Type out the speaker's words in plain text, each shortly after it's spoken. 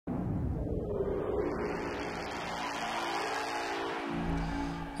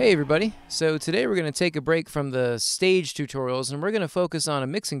Hey everybody, so today we're going to take a break from the stage tutorials and we're going to focus on a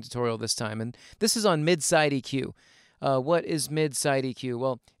mixing tutorial this time, and this is on mid-side EQ. What is mid-side EQ?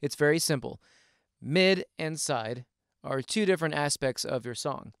 Well, it's very simple. Mid and side are two different aspects of your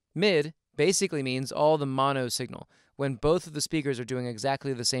song. Mid basically means all the mono signal, when both of the speakers are doing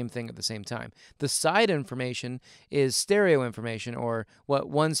exactly the same thing at the same time. The side information is stereo information, or what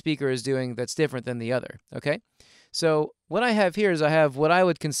one speaker is doing that's different than the other, okay? So what I have here is I have what I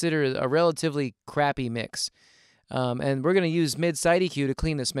would consider a relatively crappy mix. And we're going to use mid-side EQ to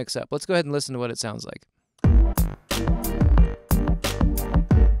clean this mix up. Let's go ahead and listen to what it sounds like.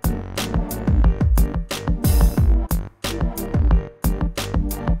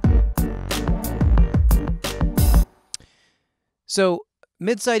 So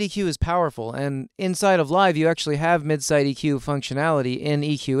mid-side EQ is powerful, and inside of Live you actually have mid-side EQ functionality in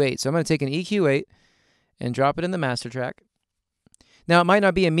EQ8. So I'm going to take an EQ8 and drop it in the master track. Now, it might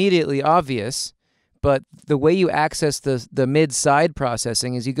not be immediately obvious, but the way you access the mid-side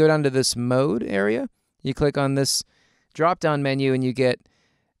processing is you go down to this mode area, you click on this drop-down menu, and you get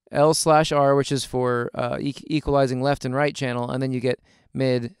L/R, which is for equalizing left and right channel, and then you get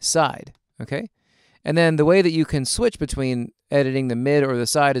mid-side, okay? And then the way that you can switch between editing the mid or the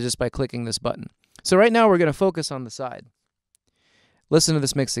side is just by clicking this button. So right now we're going to focus on the side. Listen to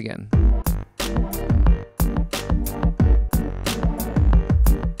this mix again.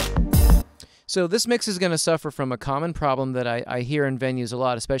 So this mix is going to suffer from a common problem that I hear in venues a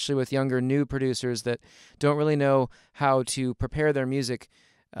lot, especially with younger, new producers that don't really know how to prepare their music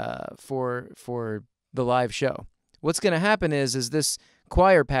for the live show. What's going to happen is this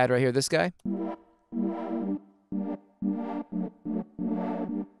choir pad right here, this guy,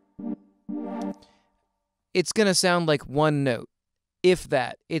 it's going to sound like one note. If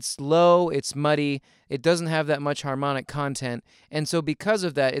that. It's low, it's muddy, it doesn't have that much harmonic content, and so because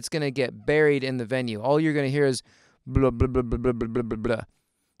of that, it's going to get buried in the venue. All you're going to hear is blah, blah, blah, blah, blah, blah, blah, blah.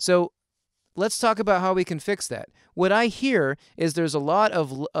 So let's talk about how we can fix that. What I hear is there's a lot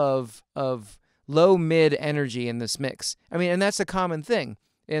of low-mid energy in this mix. I mean, and that's a common thing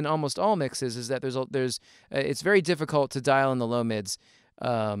in almost all mixes, is that it's very difficult to dial in the low mids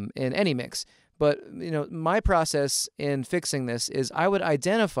in any mix. But, you know, my process in fixing this is I would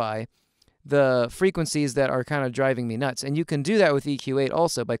identify the frequencies that are kind of driving me nuts. And you can do that with EQ8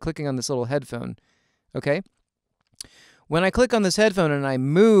 also by clicking on this little headphone, okay? When I click on this headphone and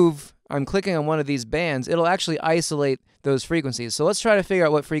I'm clicking on one of these bands, it'll actually isolate those frequencies. So let's try to figure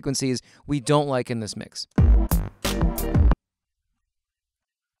out what frequencies we don't like in this mix.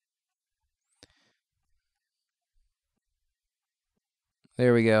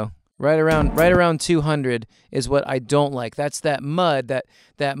 There we go. Right around 200 is what I don't like. That's that mud,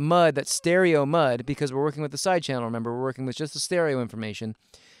 that stereo mud, because we're working with the side channel, remember, we're working with just the stereo information,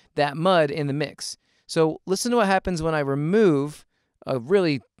 that mud in the mix. So listen to what happens when I remove a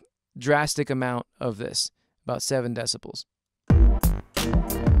really drastic amount of this, about 7 decibels.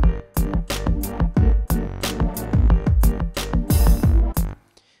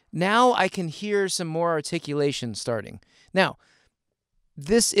 Now I can hear some more articulation starting. Now,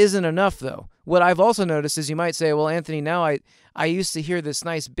 this isn't enough, though. What I've also noticed is you might say, well, Anthony, now I used to hear this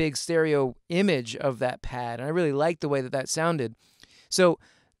nice big stereo image of that pad, and I really liked the way that sounded. So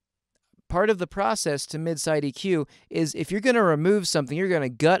part of the process to mid-side EQ is if you're going to remove something, you're going to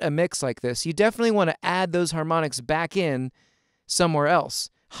gut a mix like this, you definitely want to add those harmonics back in somewhere else,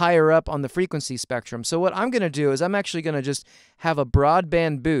 higher up on the frequency spectrum. So what I'm going to do is I'm actually going to just have a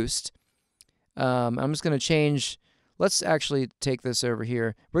broadband boost. I'm just going to change... Let's actually take this over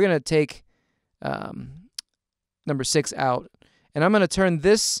here. We're going to take number 6 out, and I'm going to turn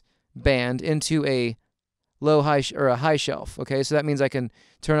this band into a low-high or a high shelf. Okay, so that means I can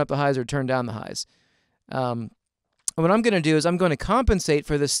turn up the highs or turn down the highs. And what I'm going to do is I'm going to compensate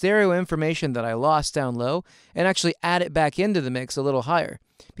for the stereo information that I lost down low and actually add it back into the mix a little higher,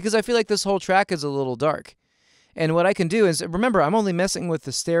 because I feel like this whole track is a little dark. And what I can do is, remember, I'm only messing with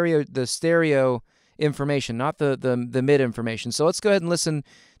the stereo information, not the mid information. So let's go ahead and listen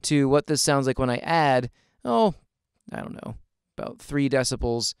to what this sounds like when I add, I don't know, about 3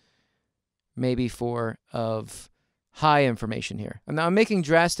 decibels, maybe 4 of high information here. And now I'm making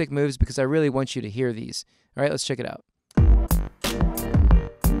drastic moves because I really want you to hear these. All right, let's check it out.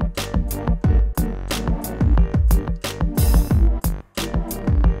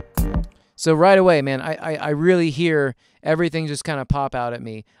 So right away, man, I really hear everything just kind of pop out at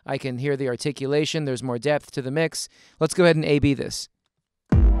me. I can hear the articulation. There's more depth to the mix. Let's go ahead and A/B this.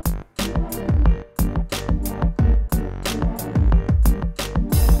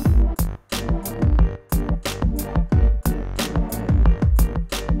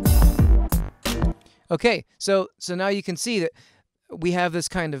 Okay, so now you can see that we have this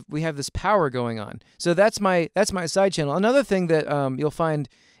power going on. So that's my side channel. Another thing that you'll find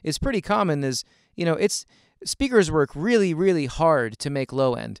is pretty common is, speakers work really, really hard to make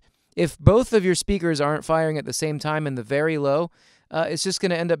low end. If both of your speakers aren't firing at the same time in the very low, it's just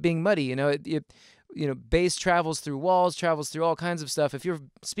going to end up being muddy. Bass travels through walls, travels through all kinds of stuff. If your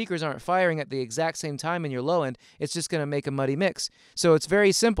speakers aren't firing at the exact same time in your low end, it's just going to make a muddy mix. So it's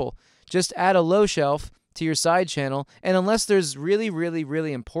very simple. Just add a low shelf to your side channel, and unless there's really, really,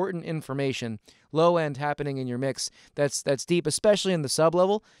 really important information, low end happening in your mix that's deep, especially in the sub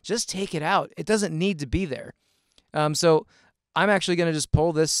level, just take it out. It doesn't need to be there. So I'm actually going to just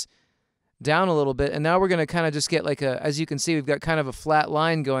pull this down a little bit, and now we're going to kind of just get as you can see, we've got kind of a flat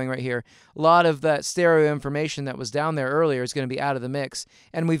line going right here. A lot of that stereo information that was down there earlier is going to be out of the mix,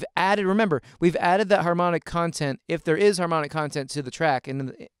 and we've added that harmonic content, if there is harmonic content to the track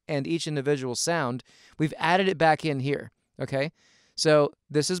and each individual sound, we've added it back in here, okay? So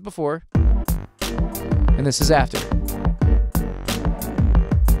this is before, and this is after.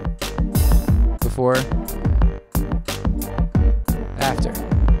 Before, after.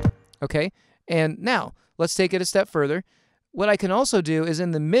 Okay, and now let's take it a step further. What I can also do is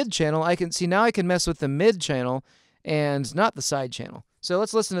in the mid channel, I can mess with the mid channel and not the side channel. So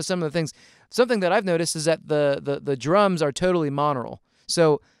let's listen to some of the things. Something that I've noticed is that the drums are totally monaural.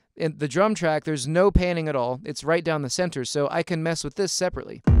 So in the drum track, there's no panning at all. It's right down the center, so I can mess with this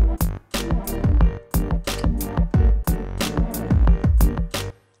separately.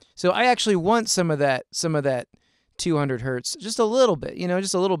 So I actually want some of that 200 hertz, just a little bit,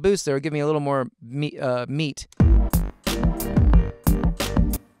 just a little boost there, give me a little more meat.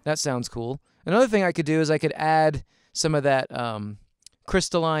 That sounds cool. Another thing I could do is I could add some of that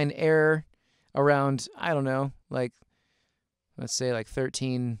crystalline air around, I don't know, let's say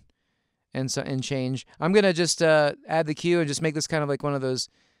 13 and change. I'm gonna just add the Q and just make this kind of like one of those.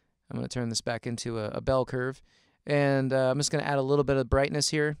 I'm gonna turn this back into a bell curve, and I'm just gonna add a little bit of brightness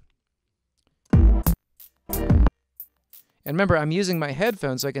here. And remember, I'm using my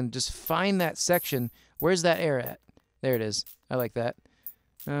headphones so I can just find that section. Where's that air at? There it is. I like that.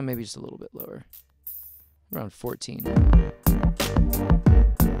 Maybe just a little bit lower. Around 14.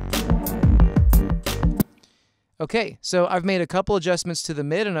 Okay, so I've made a couple adjustments to the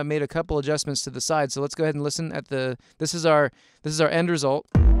mid, and I've made a couple adjustments to the side. So let's go ahead and listen at the. This is our end result.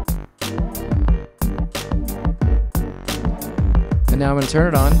 And now I'm going to turn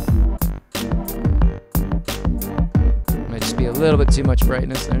it on. Might just be a little bit too much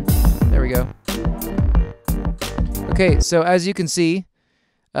brightness there. There we go. Okay, so as you can see,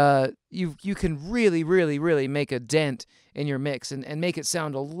 you can really, really, really make a dent in your mix and make it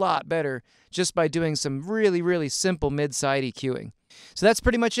sound a lot better just by doing some really, really simple mid-side EQing. So that's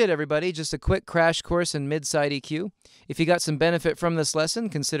pretty much it, everybody. Just a quick crash course in mid-side EQ. If you got some benefit from this lesson,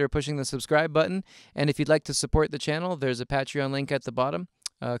 consider pushing the subscribe button. And if you'd like to support the channel, there's a Patreon link at the bottom,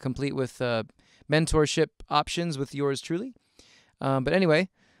 complete with mentorship options with yours truly. But anyway,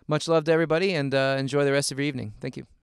 much love to everybody, and enjoy the rest of your evening. Thank you.